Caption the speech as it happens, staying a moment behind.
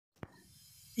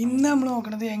ഇന്ന് നമ്മൾ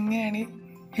നോക്കുന്നത് എങ്ങനെയാണ്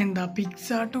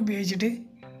പിക്സാർട്ട് ഉപയോഗിച്ചിട്ട്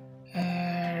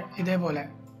ഇതേപോലെ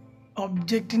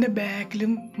ഒബ്ജക്റ്റിൻ്റെ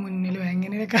ബാക്കിലും മുന്നിലും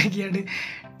എങ്ങനെയൊക്കെ ആക്കിയാണ്ട്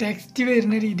ടെക്സ്റ്റ്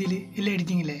വരുന്ന രീതിയിൽ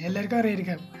എഡിറ്റിങ്ങില്ലേ എല്ലാവർക്കും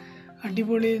അറിയായിരിക്കാം.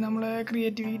 അടിപൊളി നമ്മളെ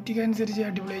ക്രിയേറ്റിവിറ്റിക്ക് അനുസരിച്ച്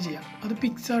അടിപൊളിയായി ചെയ്യാം. അത്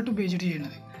പിക്സാർട്ട് ഉപയോഗിച്ചിട്ട്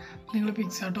ചെയ്യുന്നത്. നിങ്ങൾ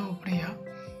പിക്സാർട്ട് ഓപ്പൺ ചെയ്യുക,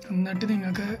 എന്നിട്ട്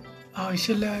നിങ്ങൾക്ക്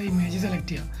ആവശ്യമുള്ള ഇമേജ് സെലക്ട്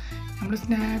ചെയ്യാം. നമ്മൾ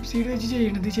സ്നാപ്സീഡ് വെച്ച്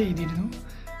ചെയ്തിരുന്നു.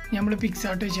 നമ്മൾ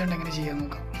പിക്സാർട്ട് വെച്ചുകൊണ്ട് എങ്ങനെ ചെയ്യാൻ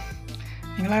നോക്കാം.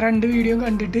 നിങ്ങൾ ആ 2 വീഡിയോ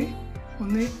കണ്ടിട്ട്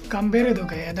ഒന്ന് കമ്പയർ ചെയ്ത്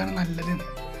നോക്കുക ഏതാണ് നല്ലതെന്ന്.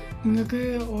 നിങ്ങൾക്ക്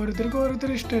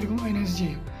ഓരോരുത്തർക്കും ഇഷ്ടമായിരിക്കും, അതിനനുസരിച്ച്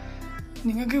ചെയ്യും.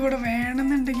 നിങ്ങൾക്ക് ഇവിടെ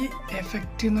വേണമെന്നുണ്ടെങ്കിൽ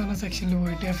എഫക്റ്റ് എന്ന് പറഞ്ഞ സെക്ഷനിൽ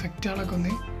പോയിട്ട് എഫക്റ്റുകളൊക്കെ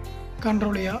ഒന്ന്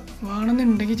കൺട്രോൾ ചെയ്യുക.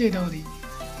 വേണമെന്നുണ്ടെങ്കിൽ ചെയ്താൽ മതി,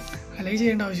 അല്ലെങ്കിൽ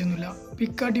ചെയ്യേണ്ട ആവശ്യമൊന്നുമില്ല.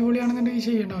 പിക്ക് അടിപൊളിയാണെന്നുണ്ടെങ്കിൽ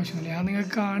ചെയ്യേണ്ട ആവശ്യമൊന്നുമില്ല. ഞാൻ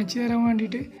നിങ്ങൾക്ക് കാണിച്ചു തരാൻ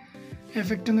വേണ്ടിയിട്ട്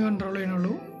എഫക്റ്റ് ഒന്ന് കൺട്രോൾ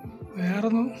ചെയ്യണുള്ളൂ,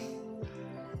 വേറൊന്നും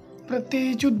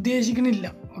പ്രത്യേകിച്ച് ഉദ്ദേശിക്കണില്ല.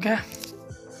 ഓക്കെ,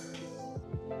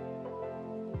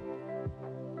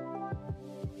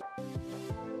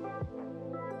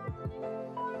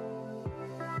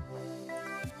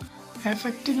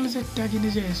 എഫക്റ്റ് നിങ്ങൾ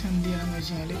സെറ്റാക്കിയതിന് ശേഷം എന്ത് ചെയ്യാമെന്ന്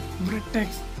വെച്ച് കഴിഞ്ഞാൽ ഇവിടെ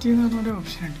ടെക്സ്റ്റ് എന്ന് പറഞ്ഞൊരു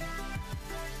ഓപ്ഷൻ ഉണ്ട്.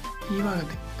 ഈ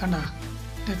ഭാഗത്ത് കണ്ട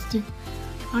ടെക്സ്റ്റ്,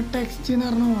 ആ ടെക്സ്റ്റ് എന്ന്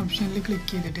പറഞ്ഞ ഓപ്ഷനിൽ ക്ലിക്ക്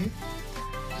ചെയ്തിട്ട്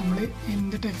നമ്മൾ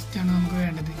എന്ത് ടെക്സ്റ്റാണ് നമുക്ക്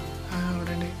വേണ്ടത് അത്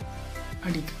അവിടെ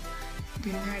അടിക്കുക.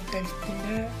 പിന്നെ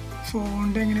ടെക്സ്റ്റിൻ്റെ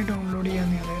ഫോണ്ട് എങ്ങനെ ഡൗൺലോഡ്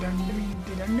ചെയ്യാമെന്ന് 2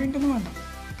 മിനിറ്റ് ഒന്നും വേണ്ട,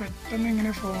 പെട്ടെന്ന്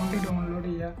എങ്ങനെ ഫോണ്ട് ഡൗൺലോഡ്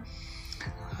ചെയ്യുക.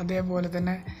 അതേപോലെ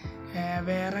തന്നെ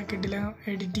വേറെ കിട്ടില്ല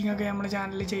എഡിറ്റിംഗ് ഒക്കെ നമ്മുടെ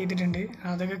ചാനലിൽ ചെയ്തിട്ടുണ്ട്.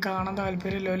 അതൊക്കെ കാണാൻ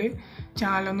താല്പര്യമുള്ളവർ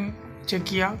ചാനലൊന്ന് ചെക്ക്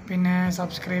ചെയ്യുക. പിന്നെ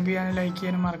സബ്സ്ക്രൈബ് ചെയ്യാനും ലൈക്ക്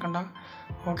ചെയ്യാനും മറക്കണ്ട.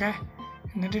 ഓക്കെ,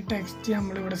 എന്നിട്ട് ടെക്സ്റ്റ്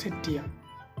നമ്മളിവിടെ സെറ്റ് ചെയ്യാം.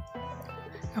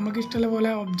 നമുക്ക് ഇഷ്ടമുള്ള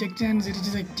പോലെ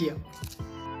ഒബ്ജക്റ്റിനനുസരിച്ച് സെറ്റ് ചെയ്യാം.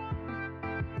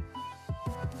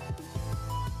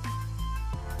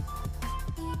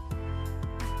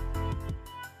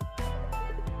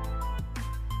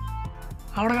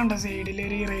 അവിടെ കണ്ട സൈഡിൽ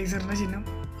ഒരു ഇറേസറിൻ്റെ ചിഹ്നം,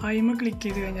 അതിന്മേൽ ക്ലിക്ക്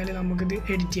ചെയ്ത് കഴിഞ്ഞാൽ നമുക്കിത്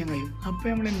എഡിറ്റ് ചെയ്യാൻ കഴിയും. അപ്പോൾ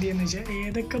നമ്മൾ എന്ത് ചെയ്യുന്നത് വെച്ചാൽ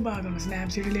ഏതൊക്കെ ഭാഗമാണ്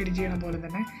സ്നാപ്സീഡിൽ എഡിറ്റ് ചെയ്യണ പോലെ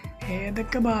തന്നെ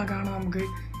ഏതൊക്കെ ഭാഗമാണ് നമുക്ക്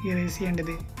ഇറേസ്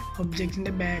ചെയ്യേണ്ടത്,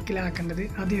 ഒബ്ജക്റ്റിൻ്റെ ബാക്കിലാക്കേണ്ടത്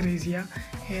അത് ഇറേസ് ചെയ്യുക.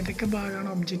 ഏതൊക്കെ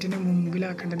ഭാഗമാണ് ഒബ്ജക്റ്റിൻ്റെ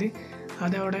മുമ്പിലാക്കേണ്ടത്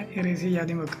അതവിടെ ഇറേസ്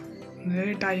ചെയ്യാതെ വെക്കുക.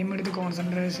 എന്നിട്ട് ടൈം എടുത്ത്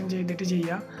കോൺസെൻട്രേഷൻ ചെയ്തിട്ട്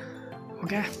ചെയ്യുക.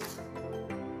 ഓക്കെ,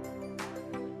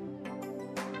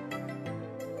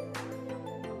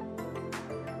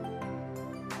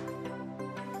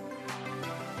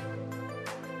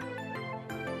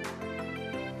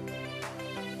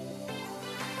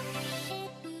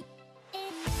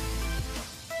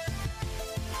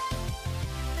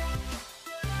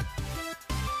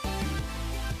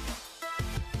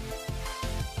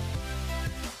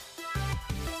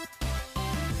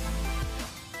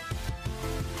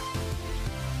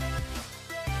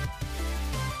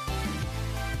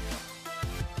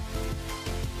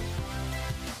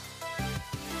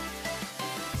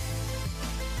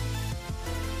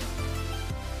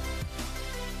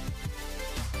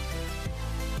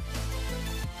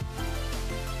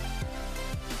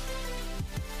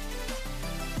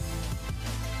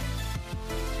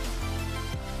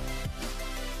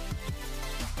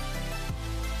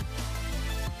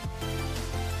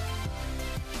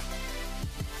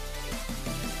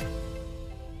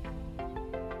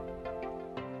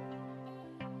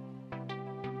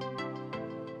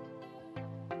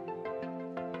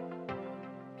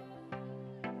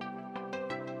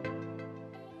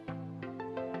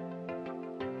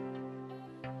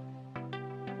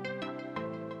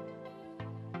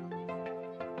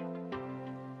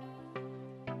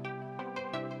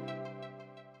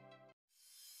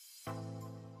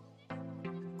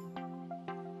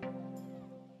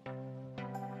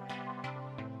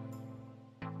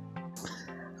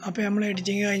 അപ്പോൾ നമ്മൾ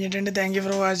എഡിറ്റിങ് കഴിഞ്ഞിട്ടുണ്ട്. Thank you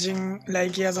for watching.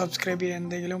 Like ചെയ്യുക, സബ്സ്ക്രൈബ് ചെയ്യുക.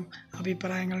 എന്തെങ്കിലും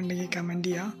അഭിപ്രായങ്ങളുണ്ടെങ്കിൽ കമൻറ്റ്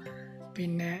ചെയ്യുക.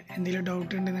 പിന്നെ എന്തെങ്കിലും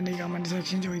ഡൗട്ട് ഉണ്ടെന്നുണ്ടെങ്കിൽ കമൻറ്റ്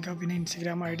സെക്ഷൻ ചോദിക്കുക. പിന്നെ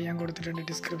ഇൻസ്റ്റാഗ്രാം ID ഞാൻ കൊടുത്തിട്ടുണ്ട്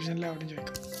ഡിസ്ക്രിപ്ഷനിൽ, അവിടെയും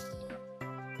ചോദിക്കാം.